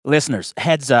Listeners,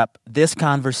 heads up, this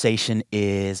conversation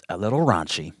is a little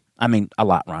raunchy. I mean, a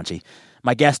lot raunchy.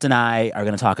 My guest and I are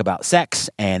going to talk about sex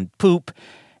and poop,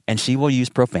 and she will use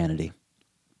profanity.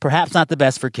 Perhaps not the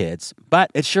best for kids,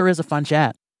 but it sure is a fun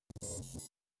chat.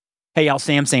 Hey, y'all,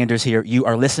 Sam Sanders here. You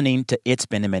are listening to It's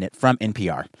Been a Minute from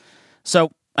NPR. So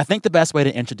I think the best way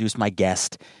to introduce my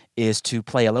guest is to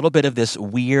play a little bit of this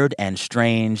weird and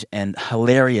strange and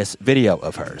hilarious video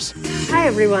of hers. Hi,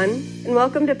 everyone, and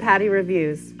welcome to Patty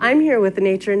Reviews. I'm here with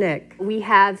Nature Nick. We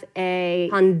have a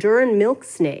Honduran milk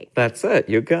snake. That's it.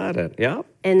 You got it. Yeah.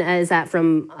 And is that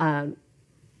from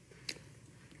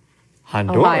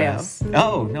Honduras? Ohio.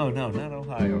 Oh, no, not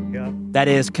Ohio. Yeah. That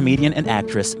is comedian and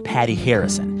actress Patty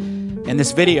Harrison. And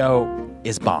this video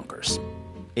is bonkers.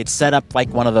 It's set up like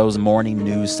one of those morning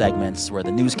news segments where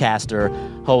the newscaster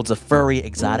holds a furry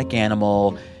exotic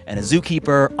animal and a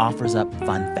zookeeper offers up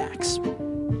fun facts.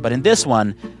 But in this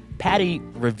one, Patty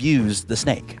reviews the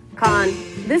snake. Con,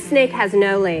 this snake has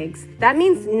no legs. That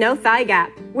means no thigh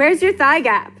gap. Where's your thigh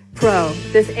gap? Pro,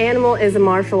 this animal is a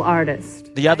martial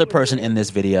artist. The other person in this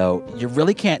video, you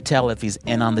really can't tell if he's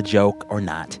in on the joke or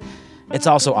not. It's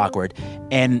also awkward,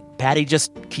 and Patty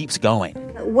just keeps going.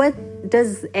 What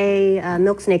does a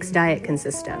milk snake's diet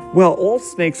consist of? Well, all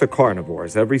snakes are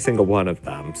carnivores, every single one of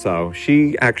them. So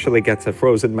she actually gets a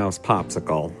frozen mouse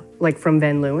popsicle. Like from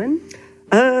Van Leeuwen?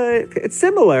 It's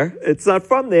similar. It's not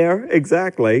from there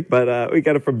exactly, but we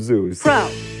got it from zoos. Pro,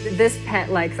 this pet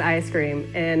likes ice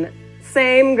cream, and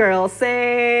same girl,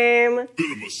 same.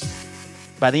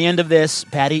 By the end of this,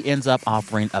 Patty ends up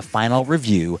offering a final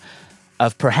review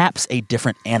of perhaps a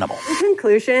different animal. In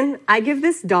conclusion, I give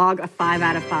this dog a 5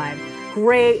 out of 5.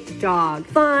 Great dog.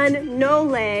 Fun, no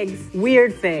legs,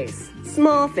 weird face.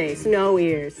 Small face, no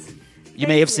ears. You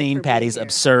may have seen Patty's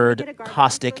absurd,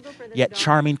 caustic, yet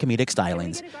charming comedic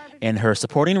stylings in her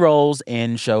supporting roles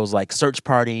in shows like Search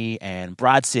Party and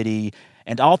Broad City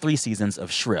and all 3 seasons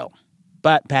of Shrill.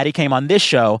 But Patty came on this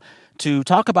show to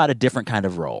talk about a different kind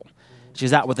of role.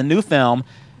 She's out with a new film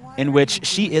in which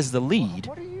she is the lead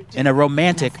in a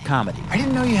romantic comedy. I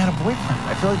didn't know you had a boyfriend.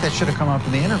 I feel like that should have come up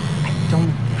in the interview. I don't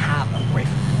have a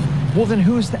boyfriend. Well, then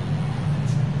who's that?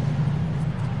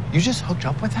 You just hooked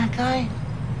up with that guy?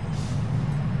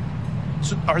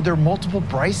 So are there multiple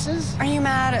Bryces? Are you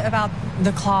mad about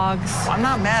the clogs? I'm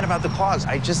not mad about the clogs.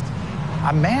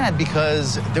 I'm mad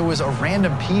because there was a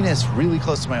random penis really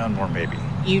close to my unborn baby.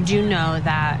 You do know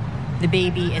that the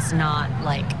baby is not,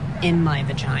 like, in my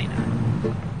vagina.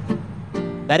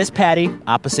 That is Patty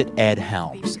opposite Ed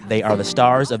Helms. They are the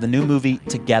stars of the new movie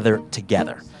Together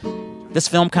Together. This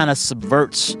film kind of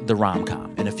subverts the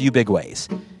rom-com in a few big ways.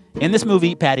 In this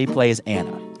movie, Patty plays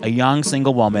Anna, a young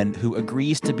single woman who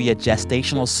agrees to be a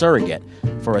gestational surrogate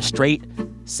for a straight,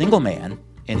 single man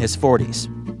in his 40s.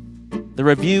 The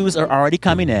reviews are already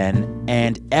coming in,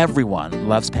 and everyone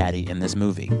loves Patty in this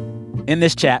movie. In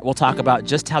this chat, we'll talk about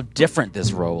just how different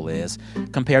this role is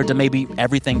compared to maybe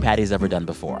everything Patty's ever done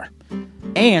before.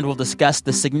 And we'll discuss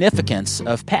the significance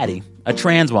of Patty, a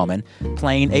trans woman,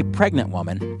 playing a pregnant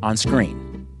woman on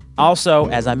screen. Also,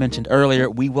 as I mentioned earlier,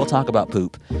 we will talk about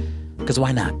poop, because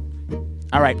why not?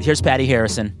 All right, here's Patty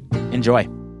Harrison. Enjoy.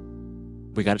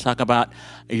 We got to talk about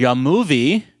your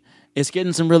movie. It's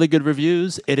getting some really good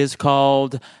reviews. It is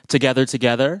called Together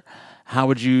Together. How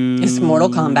would you... It's Mortal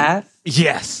Kombat.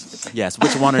 Yes.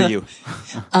 Which one are you?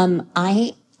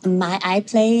 I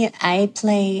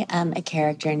play a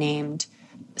character named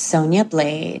Sonya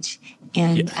Blade,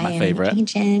 and I am favorite. an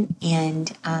agent,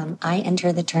 and I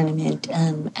enter the tournament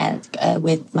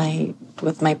with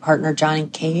my partner Johnny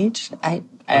Cage. I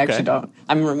actually don't.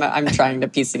 I'm trying to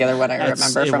piece together what I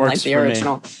remember from like the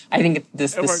original. I think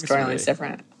this storyline's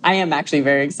different. I am actually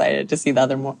very excited to see the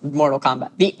other Mortal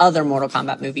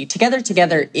Kombat movie. Together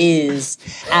Together is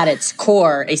at its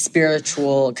core a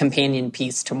spiritual companion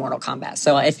piece to Mortal Kombat.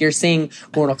 So if you're seeing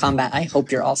Mortal Kombat, I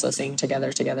hope you're also seeing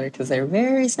Together Together because they're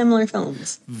very similar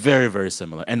films. Very, very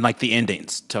similar. And like the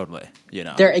endings, totally, you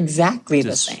know. They're exactly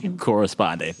just the same.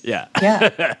 Corresponding, yeah. Yeah.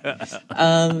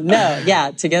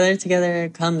 Together Together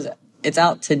it's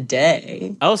out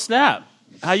today. Oh, snap.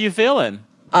 How you feeling?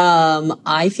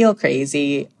 I feel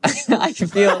crazy.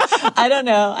 I don't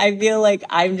know. I feel like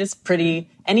I'm just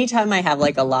anytime I have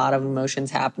like a lot of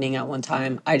emotions happening at one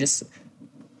time,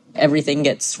 everything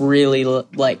gets really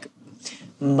like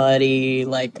muddy.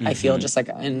 Like I feel just like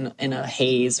in a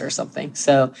haze or something.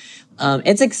 So,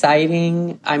 it's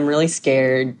exciting. I'm really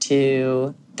scared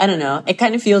I don't know. It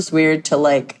kind of feels weird to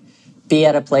like be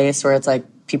at a place where it's like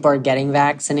people are getting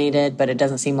vaccinated, but it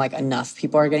doesn't seem like enough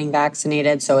people are getting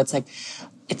vaccinated. So it's like,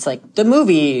 it's like the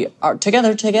movie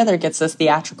Together gets this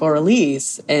theatrical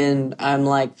release. And I'm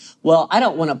like, well, I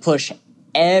don't want to push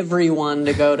everyone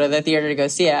to go to the theater to go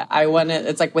see it.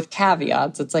 It's like with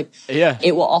caveats. It's like,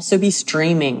 it will also be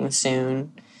streaming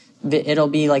soon. It'll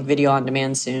be like video on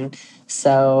demand soon.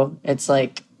 So it's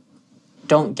like,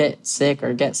 don't get sick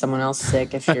or get someone else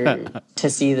sick if you're to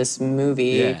see this movie.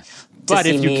 Yeah. But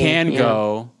if you can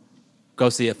go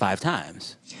see it 5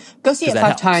 times. Go see it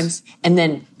 5 times and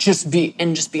then just be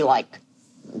like,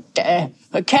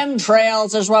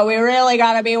 chemtrails is what we really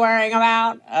got to be worrying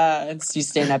about. You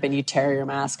stand up and you tear your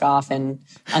mask off, and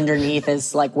underneath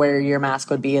is like where your mask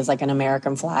would be is like an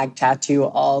American flag tattoo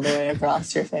all the way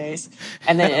across your face.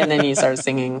 And then you start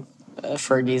singing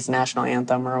Fergie's national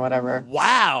anthem or whatever.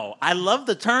 Wow. I love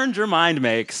the turns your mind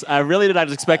makes. I really did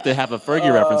not expect to have a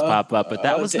Fergie reference pop up, but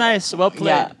that was nice. Well played.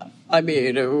 Yeah. I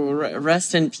mean,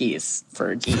 rest in peace,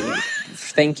 Fergie.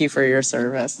 Thank you for your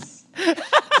service.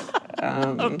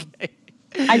 Okay.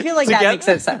 I feel like that makes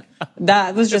it sound.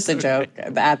 That was just a joke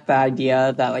at the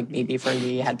idea that like maybe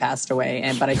Fergie had passed away,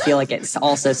 but I feel like it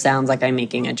also sounds like I'm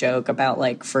making a joke about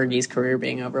like Fergie's career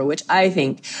being over, which I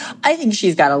think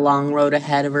she's got a long road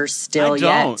ahead of her still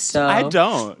yet. So I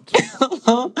don't.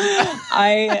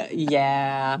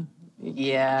 Yeah,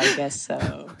 I guess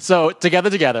so. So,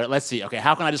 Together, let's see. Okay,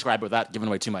 how can I describe it without giving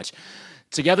away too much?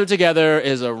 Together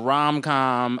is a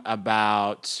rom-com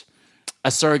about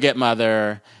a surrogate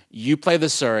mother. You play the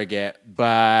surrogate,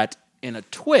 but in a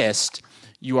twist,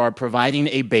 you are providing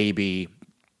a baby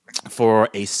for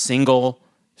a single,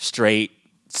 straight,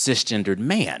 cisgendered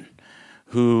man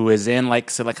who is in like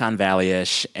Silicon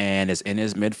Valley-ish and is in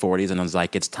his mid-40s and is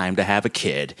like, it's time to have a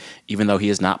kid, even though he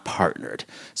is not partnered.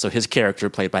 So his character,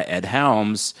 played by Ed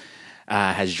Helms,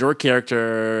 has your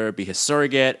character be his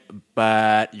surrogate,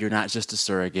 but you're not just a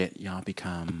surrogate. Y'all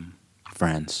become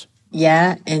friends.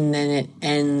 Yeah, and then it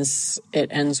ends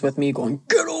with me going,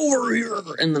 get over here!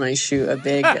 And then I shoot a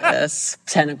big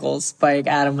tentacle spike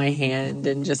out of my hand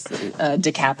and just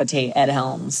decapitate Ed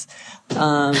Helms.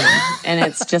 And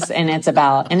it's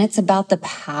about the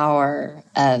power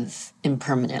of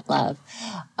impermanent love.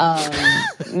 That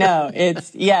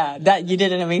you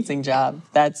did an amazing job.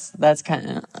 That's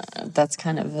kind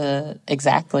of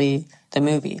exactly the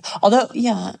movie. Although,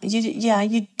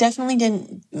 you definitely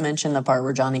didn't mention the part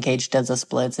where Johnny Cage does the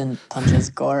splits and punches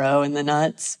Goro in the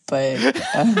nuts, but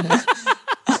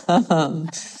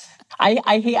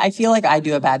I feel like I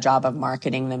do a bad job of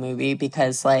marketing the movie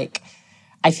because like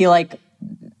I feel like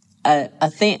a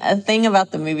thing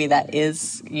about the movie that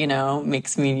is,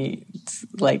 makes me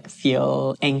like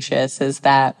feel anxious is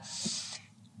that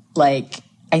like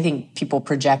I think people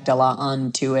project a lot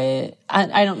onto it.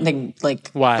 I don't think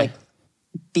like why? Like,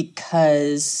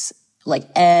 because like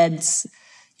Ed's,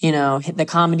 the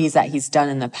comedies that he's done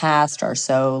in the past are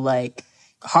so like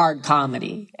hard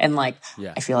comedy and like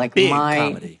I feel like big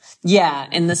comedy.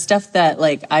 And the stuff that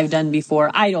like I've done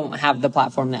before, I don't have the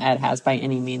platform that Ed has by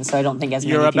any means, so I don't think as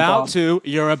many people.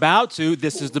 You're about to.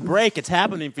 This is the break. It's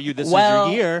happening for you. This is your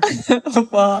year.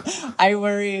 Well, I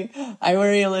worry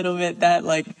a little bit that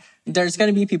like there's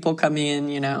going to be people coming in,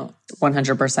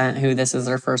 100% who this is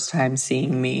their first time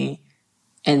seeing me.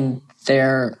 And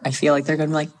I feel like they're going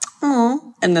to be like,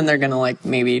 oh, and then they're going to like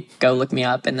maybe go look me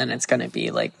up. And then it's going to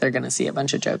be like, they're going to see a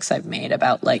bunch of jokes I've made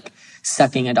about like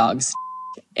sucking a dog's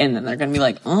and then they're going to be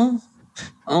like, oh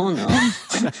no,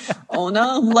 oh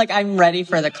no. Like I'm ready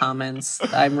for the comments.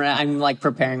 I'm like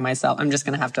preparing myself. I'm just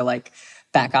going to have to like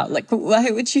back out. Like,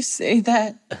 why would you say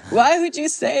that? Why would you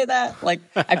say that? Like,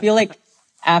 I feel like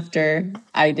after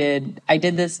I did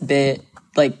this bit,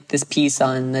 like this piece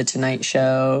on The Tonight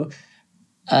Show,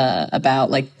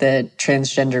 about like the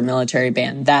transgender military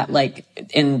band that like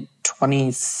in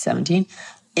 2017,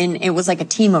 and it was like a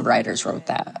team of writers wrote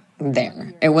that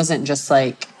there. It wasn't just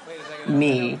like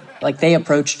me. Like they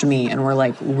approached me and were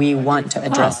like, we want to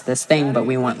address this thing, but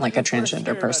we want like a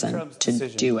transgender person to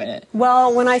do it.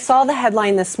 Well, when I saw the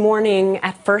headline this morning,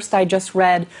 at first I just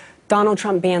read Donald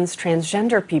Trump bans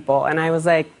transgender people, and I was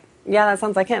like, yeah, that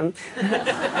sounds like him.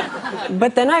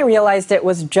 But then I realized it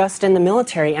was just in the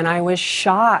military, and I was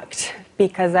shocked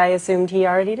because I assumed he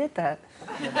already did that.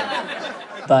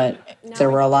 But there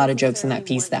were a lot of jokes in that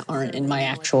piece that aren't in my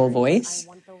actual voice,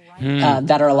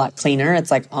 that are a lot cleaner.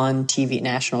 It's like on TV,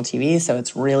 national TV, so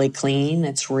it's really clean.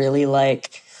 It's really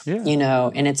like,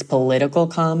 and it's political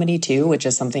comedy too, which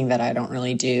is something that I don't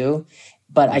really do.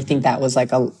 But I think that was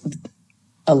like a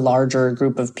larger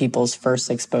group of people's first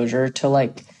exposure to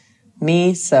like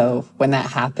me. So when that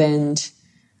happened,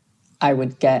 I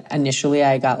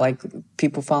got like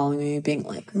people following me being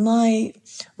like, my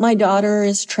daughter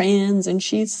is trans and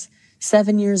she's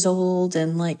 7 years old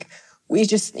and like, we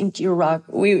just think you rock.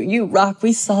 You rock.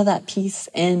 We saw that piece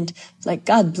and like,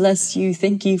 God bless you.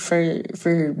 Thank you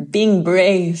for being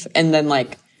brave. And then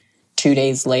like 2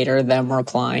 days later, them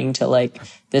replying to like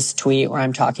this tweet where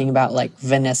I'm talking about like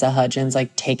Vanessa Hudgens,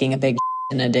 like taking a big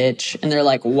in a ditch. And they're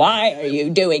like, why are you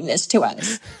doing this to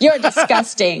us? You're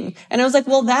disgusting. And I was like,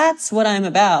 well, that's what I'm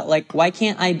about. Like, why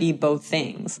can't I be both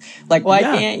things? Like, why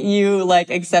can't you like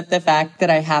accept the fact that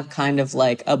I have kind of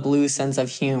like a blue sense of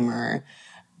humor?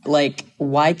 Like,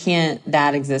 why can't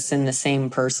that exist in the same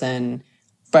person?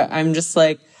 But I'm just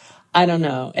like, I don't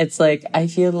know. It's like, I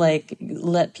feel like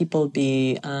let people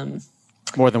be...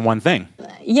 more than one thing.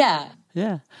 Yeah.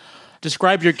 Yeah.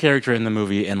 Describe your character in the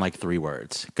movie in like 3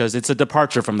 words, because it's a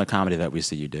departure from the comedy that we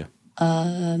see you do.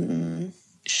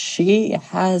 She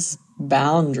has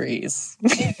boundaries. I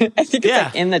think it's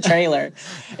like in the trailer.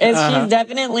 She's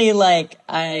definitely like,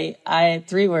 I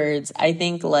 3 words. I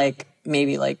think like,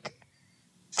 maybe like,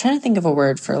 I'm trying to think of a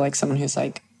word for like someone who's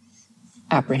like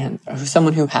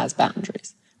someone who has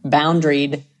boundaries.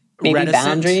 Boundaried. Maybe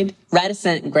Reticent. boundaried.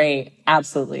 Reticent, great.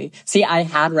 Absolutely. See, I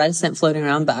had reticent floating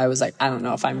around, but I was like, I don't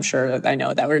know if I'm sure that I know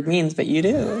what that word means, but you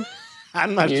do.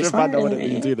 I'm not You're sure if I know what it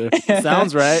means either.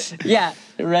 Sounds right. Yeah.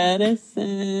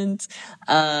 Reticent.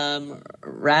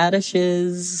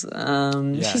 Radishes.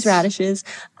 Yes. She's radishes.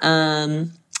 Oh,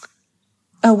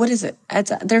 what is it?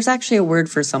 There's actually a word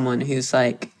for someone who's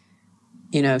like,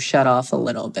 you know, shut off a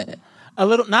little bit. A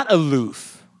little, not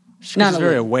aloof. She's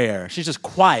very aware. She's just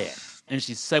quiet. And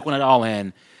she's soaking it all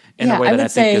in a way that I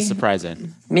think is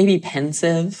surprising. Maybe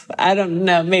pensive. I don't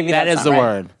know. Maybe that that's is the right.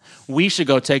 word. We should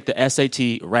go take the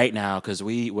SAT right now because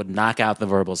we would knock out the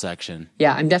verbal section.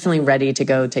 Yeah, I'm definitely ready to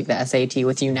go take the SAT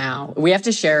with you now. We have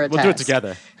to share a test. We'll do it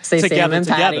together. Say Sam and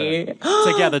Patty. Together.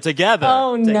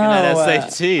 Oh, Taking no.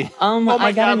 that SAT. Oh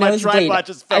my God, my tripod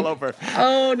just fell over.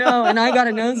 Oh, no, and I got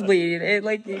a nosebleed. It,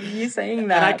 like, you saying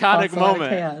that. An iconic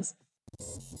moment. Chaos.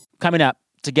 Coming up,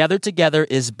 Together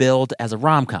is billed as a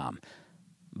rom-com.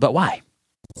 But why?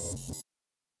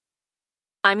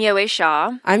 I'm Yowei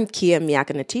Shaw. I'm Kia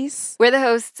Miakanatis. We're the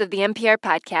hosts of the NPR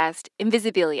podcast,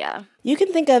 Invisibilia. You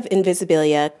can think of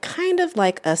Invisibilia kind of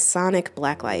like a sonic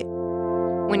blacklight.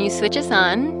 When you switch us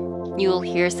on, you will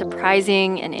hear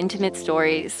surprising and intimate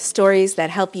stories. Stories that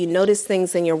help you notice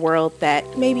things in your world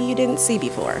that maybe you didn't see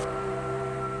before.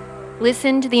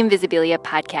 Listen to the Invisibilia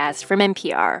podcast from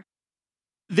NPR.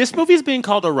 This movie is being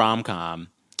called a rom-com,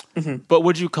 but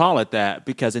would you call it that?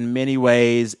 Because in many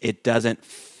ways, it doesn't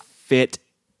fit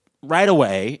right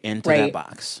away into that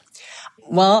box.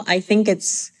 Well, I think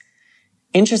it's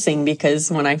interesting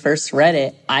because when I first read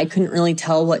it, I couldn't really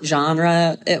tell what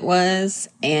genre it was.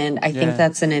 And I think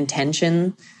that's an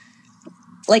intention.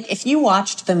 Like, if you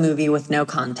watched the movie with no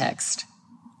context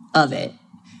of it,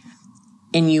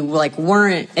 and you like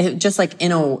weren't just like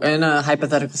in a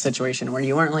hypothetical situation where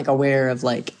you weren't like aware of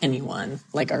like anyone,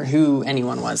 like, or who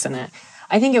anyone was in it,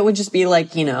 I think it would just be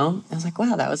like, you know, I was like,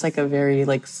 wow, that was like a very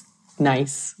like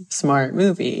nice, smart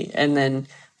movie. And then,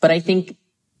 but I think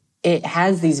it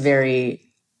has these very,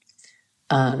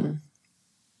 a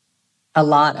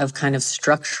lot of kind of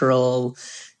structural,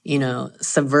 you know,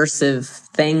 subversive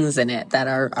things in it that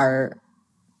are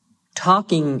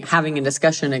having a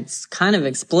discussion kind of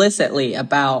explicitly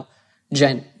about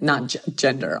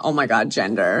gender. Oh my God,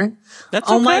 gender. That's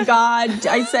oh okay. my God,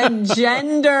 I said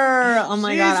gender. Oh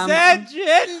my God. She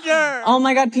said gender. Oh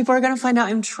my God, people are going to find out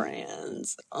I'm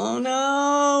trans. Oh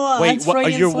no. Wait,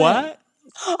 you're what?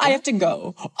 I have to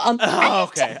go. Okay.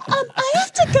 I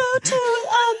have to go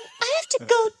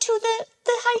to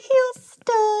the high heel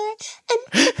store and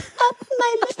pick up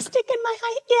my lipstick and my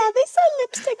high. Yeah, they sell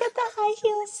lipstick at the high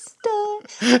heel store.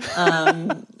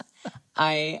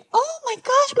 Oh my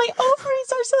gosh, my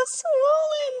ovaries are so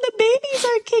swollen. The babies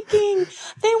are kicking.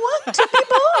 They want to be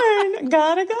born.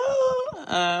 Gotta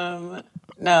go.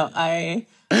 No,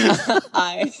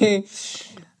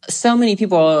 so many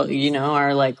people, you know,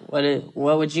 are like,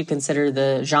 what would you consider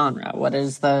the genre? What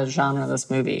is the genre of this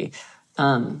movie?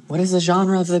 What is the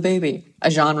genre of the baby?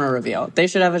 A genre reveal. They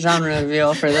should have a genre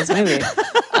reveal for this movie.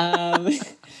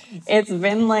 It's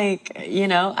been like, you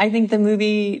know, I think the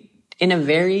movie, in a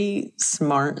very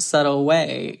smart, subtle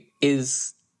way,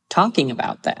 is talking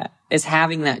about that, is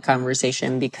having that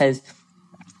conversation, because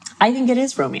I think it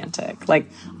is romantic. Like,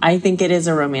 I think it is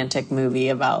a romantic movie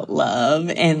about love,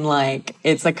 and like,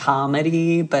 it's a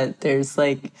comedy, but there's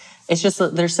like, it's just,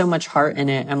 there's so much heart in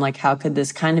it. I'm like, how could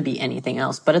this kind of be anything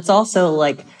else? But it's also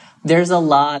like, there's a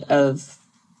lot of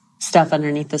stuff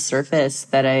underneath the surface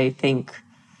that I think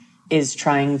is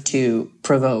trying to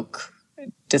provoke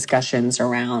discussions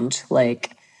around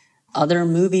like other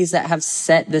movies that have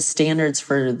set the standards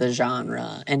for the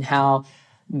genre and how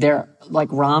they're like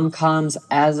rom-coms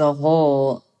as a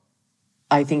whole.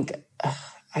 I think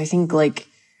like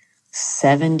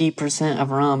 70%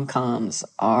 of rom-coms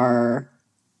are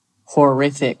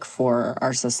horrific for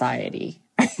our society.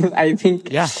 I think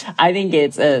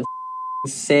it's a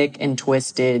sick and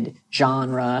twisted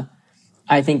genre.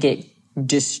 I think it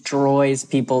destroys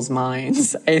people's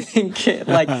minds. I think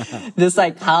the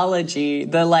psychology,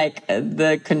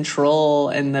 the control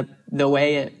and the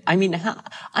way it, I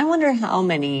wonder how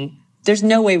many, there's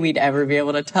no way we'd ever be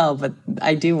able to tell, but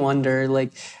I do wonder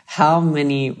how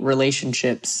many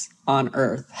relationships on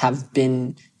Earth have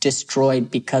been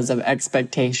destroyed because of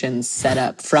expectations set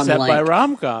up by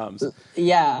rom-coms.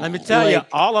 Yeah. Let me tell you,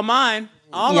 all of mine.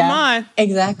 All of mine.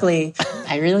 Exactly.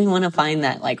 I really want to find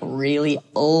that really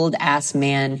old ass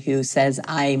man who says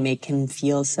I make him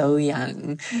feel so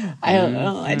young. I don't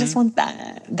know. I just want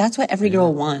that. That's what every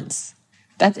girl wants.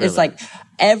 That is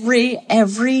every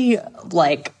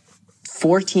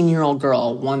 14-year-old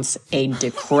girl wants a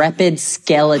decrepit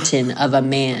skeleton of a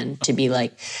man to be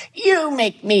like, you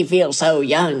make me feel so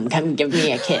young. Come give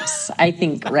me a kiss. I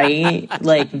think, right?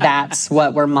 That's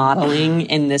what we're modeling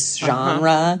in this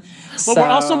genre. But we're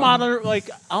also modeling,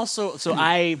 so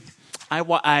I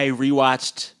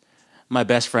rewatched My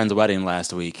Best Friend's Wedding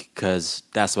last week because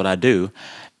that's what I do.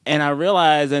 And I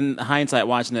realized in hindsight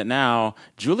watching it now,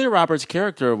 Julia Roberts'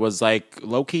 character was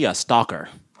low-key a stalker.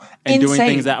 And doing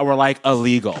things that were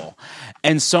illegal.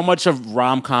 And so much of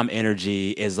rom-com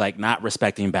energy is not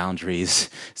respecting boundaries,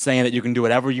 saying that you can do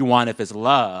whatever you want if it's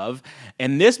love.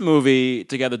 In this movie,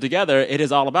 Together, it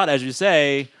is all about, as you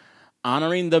say,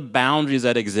 honoring the boundaries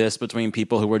that exist between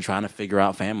people who are trying to figure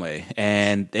out family.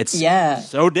 And it's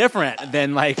so different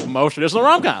than most traditional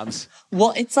rom-coms.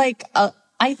 Well, it's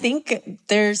I think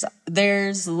there's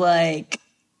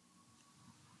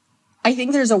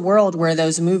a world where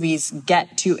those movies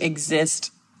get to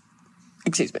exist.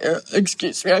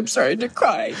 Excuse me, I'm sorry to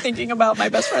cry thinking about My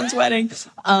Best Friend's Wedding.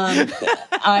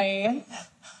 I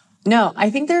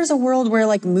think there's a world where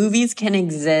movies can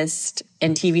exist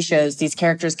and TV shows, these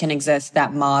characters can exist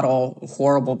that model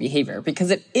horrible behavior, because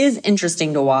it is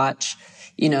interesting to watch,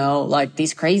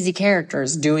 these crazy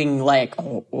characters doing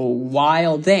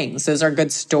wild things. Those are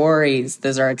good stories.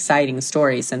 Those are exciting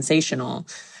stories, sensational.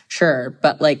 Sure.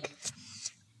 But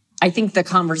I think the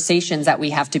conversations that we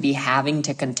have to be having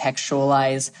to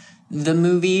contextualize the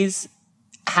movies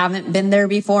haven't been there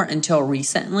before until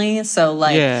recently. So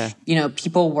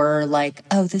people were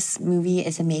oh, this movie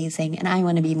is amazing and I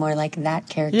want to be more like that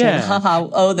character.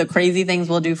 Oh, the crazy things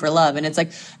we'll do for love. And it's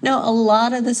no, a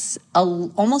lot of this,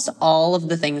 almost all of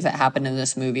the things that happen in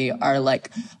this movie are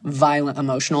violent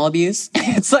emotional abuse.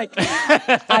 It's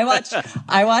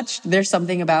I watched There's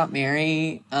Something About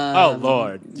Mary. Oh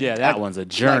Lord. Yeah, that one's a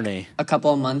journey. A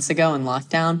couple of months ago in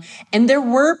lockdown. And there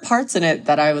were parts in it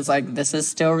that I was this is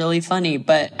still really funny.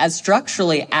 But as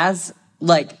structurally as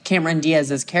Cameron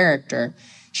Diaz's character,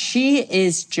 she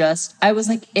is just, I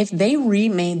was if they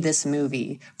remade this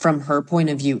movie from her point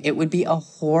of view, it would be a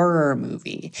horror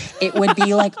movie. It would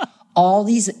be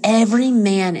every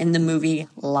man in the movie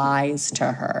lies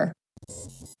to her.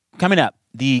 Coming up,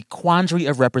 the quandary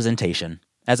of representation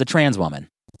as a trans woman.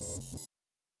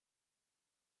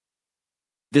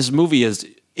 This movie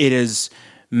is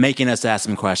making us ask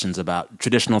some questions about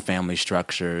traditional family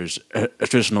structures,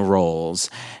 traditional roles,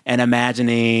 and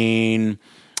imagining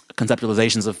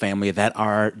conceptualizations of family that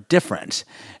are different.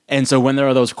 And so when there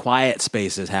are those quiet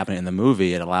spaces happening in the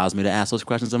movie, it allows me to ask those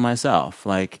questions of myself.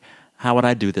 How would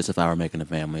I do this if I were making a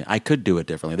family? I could do it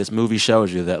differently. This movie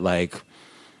shows you that,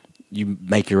 you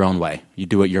make your own way. You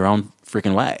do it your own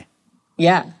freaking way.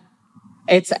 Yeah.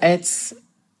 It's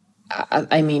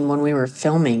when we were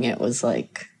filming, it was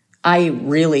I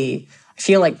really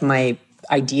feel my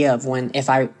idea of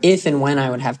if and when I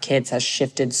would have kids has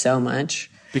shifted so much.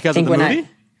 Because of the movie?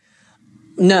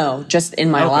 No, just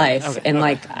in my life. Okay, and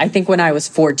I think when I was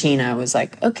 14, I was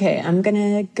okay, I'm going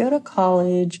to go to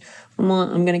college. I'm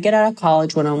going to get out of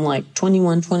college when I'm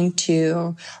 21,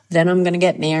 22. Then I'm going to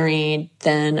get married.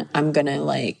 Then I'm going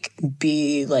to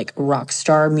be rock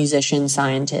star musician,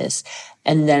 scientist.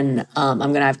 And then I'm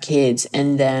going to have kids.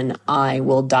 And then I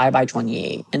will die by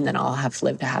 28. And then I'll have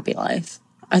lived a happy life.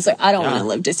 I was I don't want to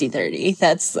live to see 30.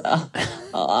 That's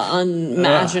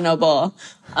unimaginable.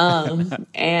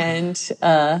 It's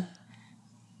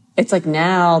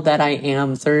now that I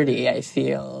am 30, I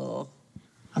feel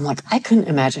I couldn't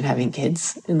imagine having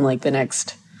kids in the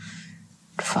next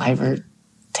 5 or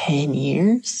 10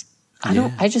 years.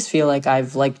 I just feel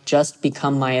I've just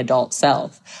become my adult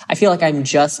self. I feel I'm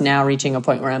just now reaching a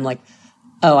point where I'm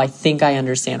Oh, I think I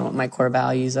understand what my core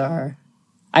values are.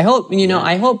 I hope,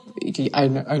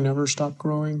 I never stop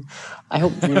growing. I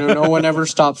hope, no one ever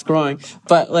stops growing.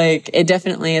 But like,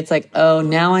 it's like, oh,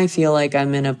 now I feel like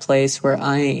I'm in a place where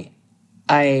I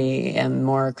am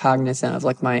more cognizant of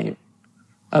like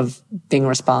of being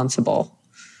responsible.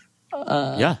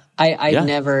 I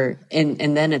never,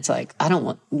 and then it's like, I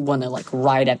don't want to like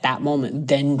right at that moment,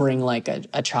 then bring like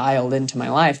a child into my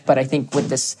life. But I think with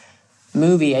this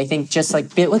movie, I think just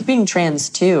like with being trans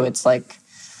too, it's like,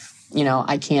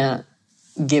 I can't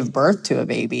give birth to a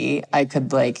baby. I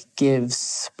could like give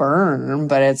sperm,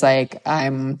 but it's like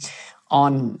I'm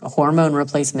on hormone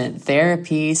replacement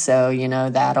therapy. So,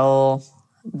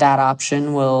 that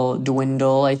option will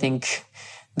dwindle, I think,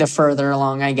 the further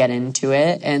along I get into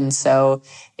it. And so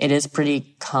it is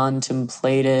pretty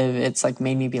contemplative. It's like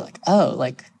made me be like, oh,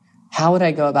 like, how would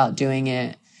I go about doing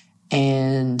it?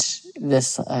 And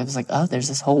I was like, oh, there's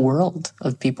this whole world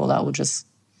of people that will just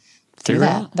do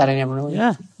that I never really.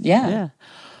 Yeah.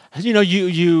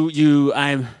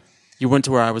 You went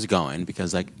to where I was going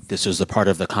because like this was a part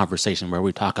of the conversation where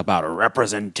we talk about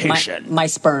representation. My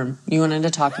sperm. You wanted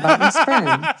to talk about my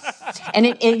sperm.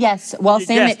 And yes. Well,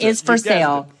 Sam, it is for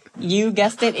sale. You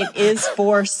guessed it. It is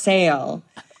for sale.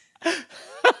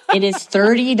 It is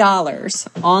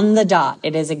 $30 on the dot.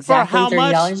 It is exactly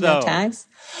 $30, no tax.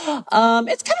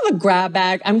 It's kind of a grab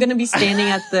bag. I'm going to be standing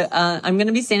at the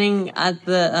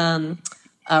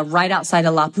right outside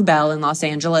of La Poubelle in Los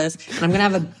Angeles, and I'm going to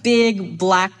have a big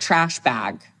black trash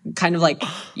bag, kind of like,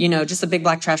 just a big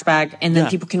black trash bag, and then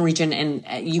people can reach in and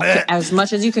as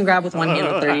much as you can grab with one hand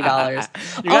with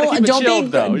 $30. You gotta keep it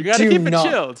chilled, though. You gotta keep it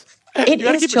chilled. It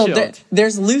is chilled.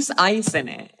 There's loose ice in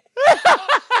it.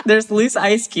 There's loose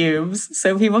ice cubes,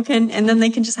 so people can, and then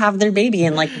they can just have their baby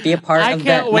and like be a part of the magic.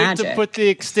 I can't wait to put the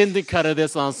extended cut of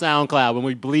this on SoundCloud when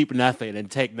we bleep nothing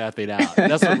and take nothing out.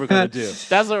 That's what we're gonna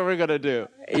do.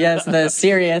 Yes, the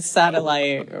Sirius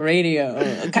satellite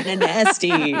radio, kind of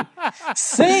nasty.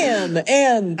 Sam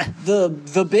and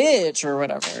the bitch or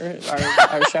whatever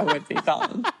our show would be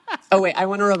called. Oh wait, I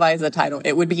want to revise the title.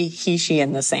 It would be He, She,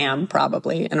 and the Sam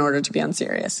probably in order to be on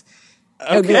Sirius.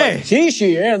 Okay. Like, He,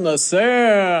 She, and the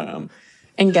Sam.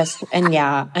 And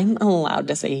yeah, I'm allowed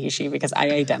to say he, she because I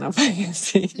identify as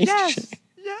he, yes. she.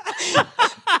 Yeah.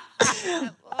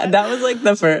 That was like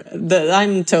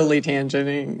I'm totally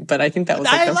tangenting, but I think that was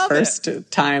like the first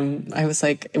time I was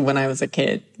like, when I was a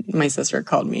kid, my sister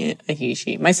called me a he,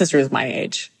 she. My sister is my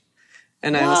age.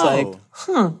 And I was like,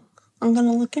 I'm going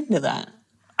to look into that.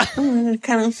 I'm going to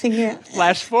kind of figure out.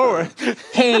 Flash forward.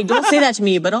 Hey, don't say that to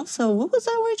me, but also, what was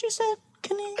that word you said?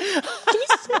 Can you how do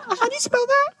you spell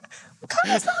that?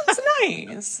 Kind of sounds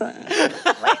nice.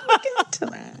 Look into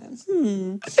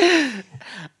that.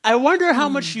 I wonder how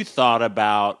much you thought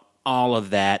about all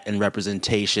of that and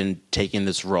representation taking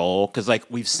this role. Because, like,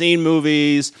 we've seen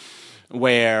movies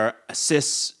where a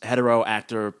cis hetero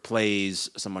actor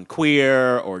plays someone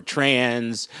queer or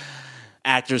trans.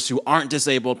 Actors who aren't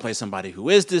disabled play somebody who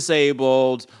is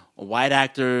disabled. White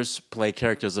actors play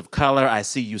characters of color. I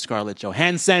see you, Scarlett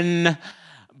Johansson.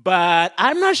 But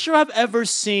I'm not sure I've ever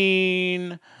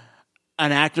seen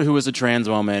an actor who was a trans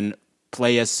woman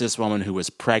play a cis woman who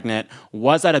was pregnant.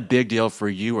 Was that a big deal for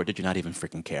you, or did you not even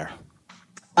freaking care?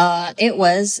 It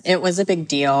was a big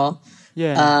deal.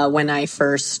 Yeah. When I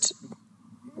first,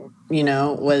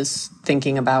 was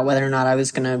thinking about whether or not I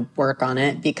was going to work on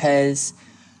it, because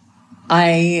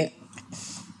I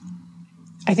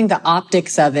think the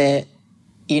optics of it,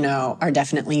 are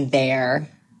definitely there.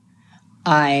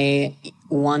 I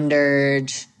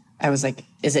wondered, I was like,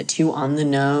 is it too on the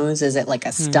nose? Is it like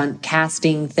a stunt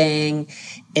casting thing?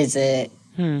 Is it,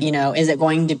 is it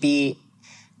going to be,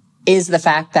 is the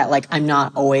fact that like I'm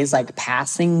not always like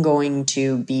passing going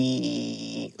to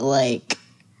be like,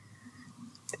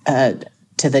 to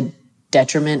the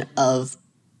detriment of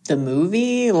the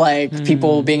movie? Like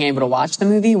people being able to watch the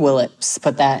movie? Will it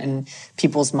put that in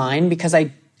people's mind? Because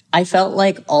I felt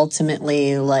like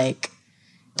ultimately like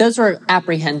those were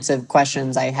apprehensive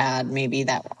questions I had, maybe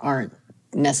that aren't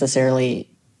necessarily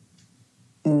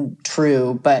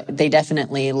true, but they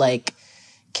definitely like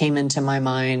came into my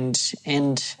mind.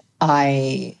 And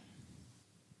I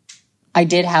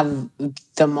did have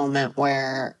the moment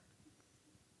where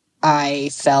I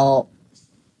felt,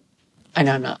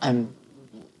 I'm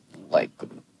like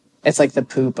It's like the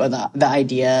poop or the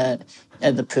idea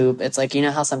of the poop. It's like, you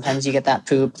know how sometimes you get that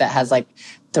poop that has like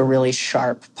the really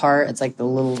sharp part? It's like the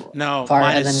little part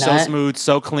mine of the is nut. so smooth,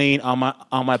 so clean. All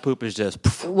my poop is just...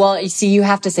 Well, you see, you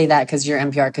have to say that because you're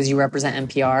NPR, because you represent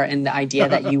NPR, and the idea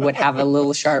that you would have a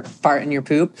little sharp part in your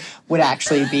poop would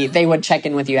actually be, they would check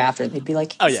in with you after. They'd be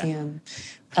like, hey, Sam,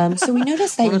 so we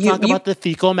noticed that you talk about the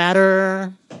fecal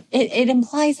matter. It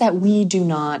implies that we do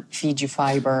not feed you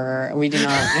fiber. We do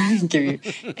not give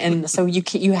you, and so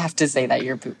you have to say that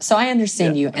you're poop. So I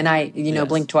understand you, and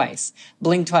blink twice.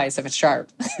 Blink twice if it's sharp.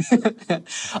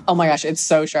 Oh my gosh, it's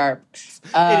so sharp.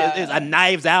 It is a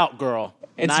knives out, girl.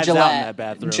 It's knives Gillette. out in that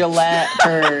bathroom. Gillette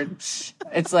turd.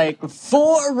 It's like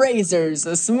 4 razors,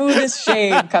 the smoothest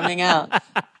shave coming out.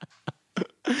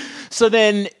 So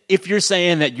then, if you're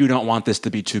saying that you don't want this to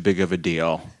be too big of a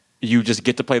deal, you just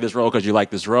get to play this role because you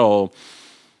like this role,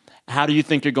 how do you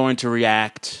think you're going to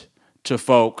react to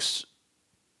folks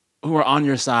who are on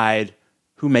your side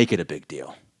who make it a big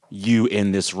deal? You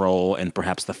in this role and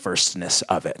perhaps the firstness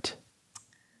of it.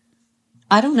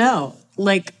 I don't know.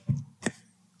 Like,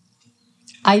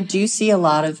 I do see a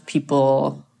lot of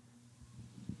people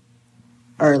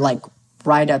or like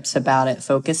write-ups about it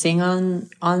focusing on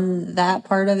that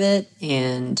part of it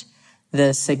and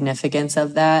the significance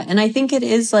of that. And I think it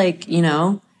is like,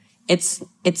 it's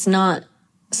not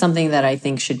something that I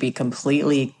think should be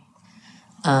completely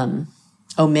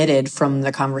omitted from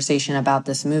the conversation about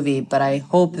this movie, but I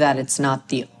hope that it's not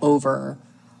the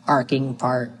overarching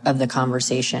part of the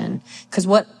conversation. Because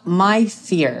what my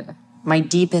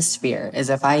deepest fear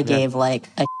is if I gave like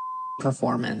a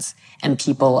performance and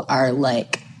people are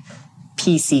like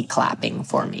PC clapping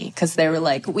for me because they were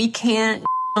like, we can't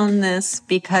on this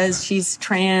because she's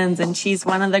trans and she's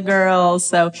one of the girls.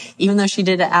 So even though she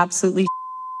did an absolutely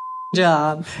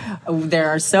job, there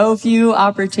are so few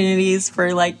opportunities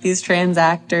for like these trans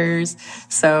actors.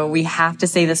 So we have to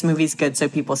say this movie's good so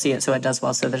people see it so it does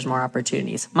well so there's more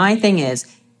opportunities. My thing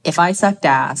is, if I sucked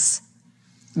ass,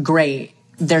 great.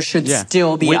 There should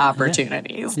still be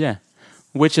opportunities. Yeah.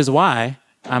 Which is why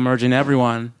I'm urging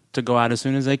everyone to go out as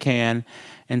soon as they can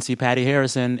and see Patty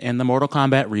Harrison in the Mortal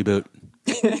Kombat reboot.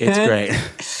 It's great.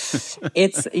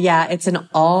 It's an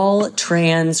all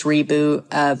trans reboot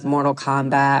of Mortal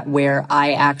Kombat where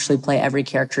I actually play every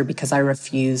character because I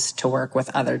refuse to work with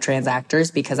other trans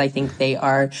actors because I think they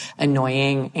are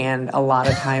annoying and a lot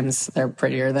of times they're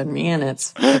prettier than me and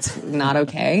it's not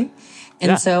okay.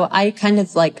 And so I kind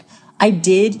of like, I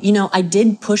did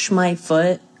push my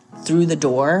foot through the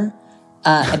door.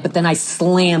 But then I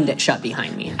slammed it shut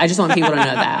behind me. I just want people to know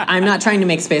that. I'm not trying to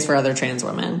make space for other trans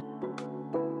women.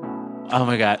 Oh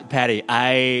my God, Patty,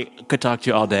 I could talk to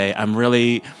you all day. I'm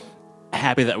really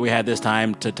happy that we had this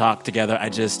time to talk together.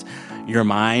 Your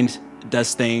mind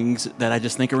does things that I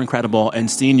just think are incredible. And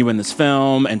seeing you in this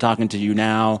film and talking to you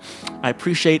now, I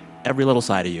appreciate every little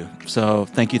side of you. So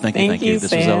thank you. This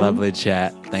Sam. was a lovely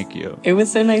chat. Thank you. It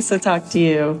was so nice to talk to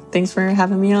you. Thanks for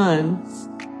having me on.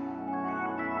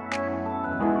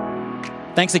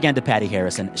 Thanks again to Patty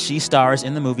Harrison. She stars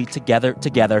in the movie Together,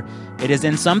 Together. It is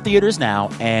in some theaters now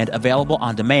and available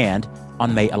on demand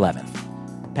on May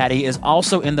 11th. Patty is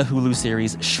also in the Hulu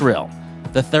series Shrill.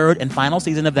 The 3rd and final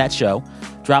season of that show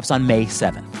drops on May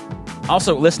 7th.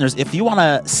 Also, listeners, if you want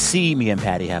to see me and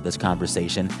Patty have this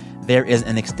conversation, there is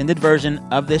an extended version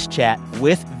of this chat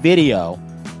with video.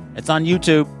 It's on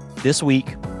YouTube this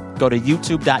week. Go to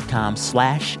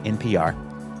youtube.com/NPR.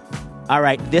 All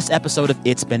right, this episode of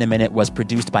It's Been a Minute was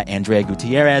produced by Andrea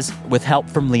Gutierrez with help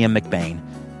from Liam McBain.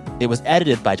 It was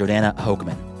edited by Jordana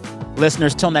Hochman.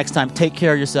 Listeners, till next time, take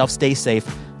care of yourself, stay safe.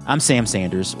 I'm Sam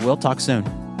Sanders. We'll talk soon.